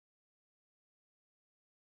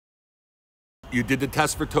You did the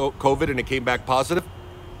test for COVID and it came back positive?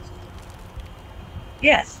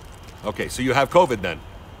 Yes. Okay, so you have COVID then?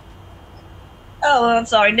 Oh, I'm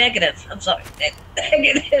sorry. Negative. I'm sorry.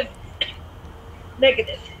 Negative.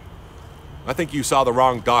 Negative. I think you saw the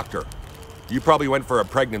wrong doctor. You probably went for a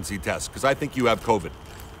pregnancy test because I think you have COVID.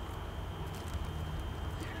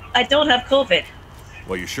 I don't have COVID.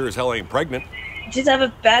 Well, you sure as hell ain't pregnant. I just have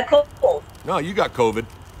a bad cold. No, you got COVID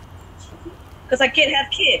Because I can't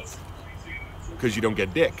have kids. because you don't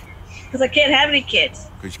get dick. Because I can't have any kids.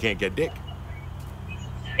 Because you can't get dick.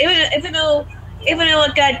 Even though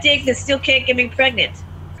I got dick, they still can't get me pregnant.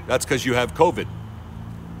 That's because you have COVID.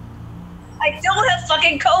 I don't have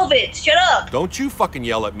fucking COVID. Shut up. Don't you fucking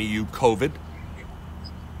yell at me, you COVID.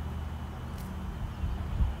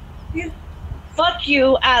 Fuck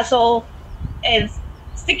you, asshole, and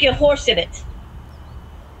stick your horse in it.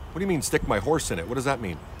 What do you mean, stick my horse in it? What does that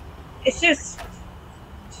mean? It's just.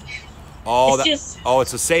 Oh,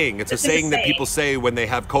 it's a saying. It's a saying that people say when they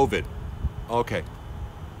have COVID. Okay.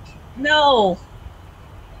 No.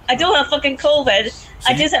 I don't have fucking COVID. So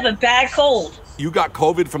I just have a bad cold. You got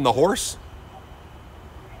COVID from the horse?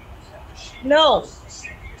 No.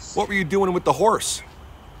 What were you doing with the horse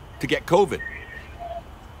to get COVID?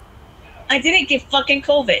 I didn't get fucking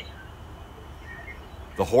COVID.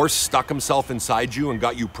 The horse stuck himself inside you and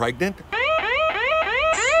got you pregnant?